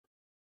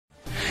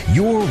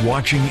You're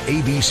watching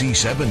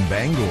ABC7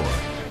 Bangor.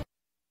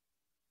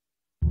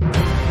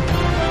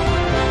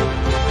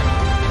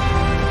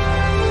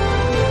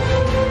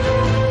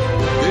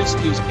 This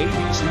is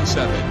ABC7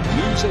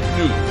 News at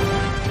Noon.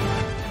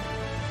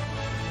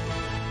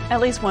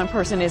 At least one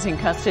person is in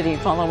custody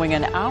following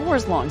an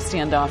hours-long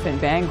standoff in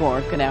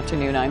Bangor. Good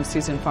afternoon, I'm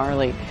Susan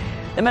Farley.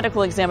 The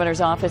medical examiner's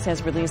office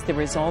has released the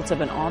results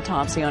of an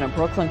autopsy on a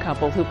Brooklyn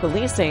couple who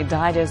police say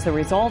died as the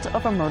result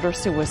of a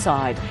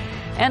murder-suicide.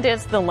 And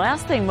it's the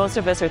last thing most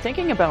of us are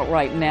thinking about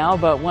right now,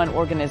 but one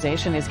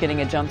organization is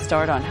getting a jump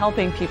start on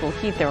helping people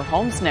heat their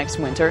homes next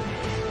winter.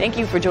 Thank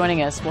you for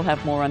joining us. We'll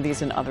have more on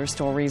these and other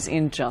stories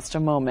in just a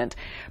moment.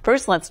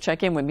 First, let's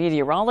check in with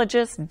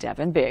meteorologist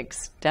Devin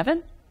Biggs.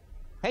 Devin?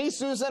 Hey,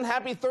 Susan.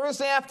 Happy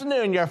Thursday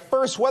afternoon. Your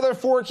first weather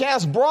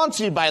forecast brought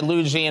to you by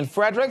Luigi and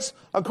Fredericks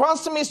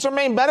across from Eastern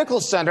Maine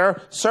Medical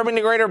Center, serving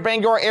the greater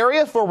Bangor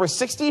area for over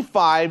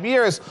 65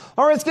 years.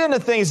 All right, let's get into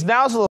things now. So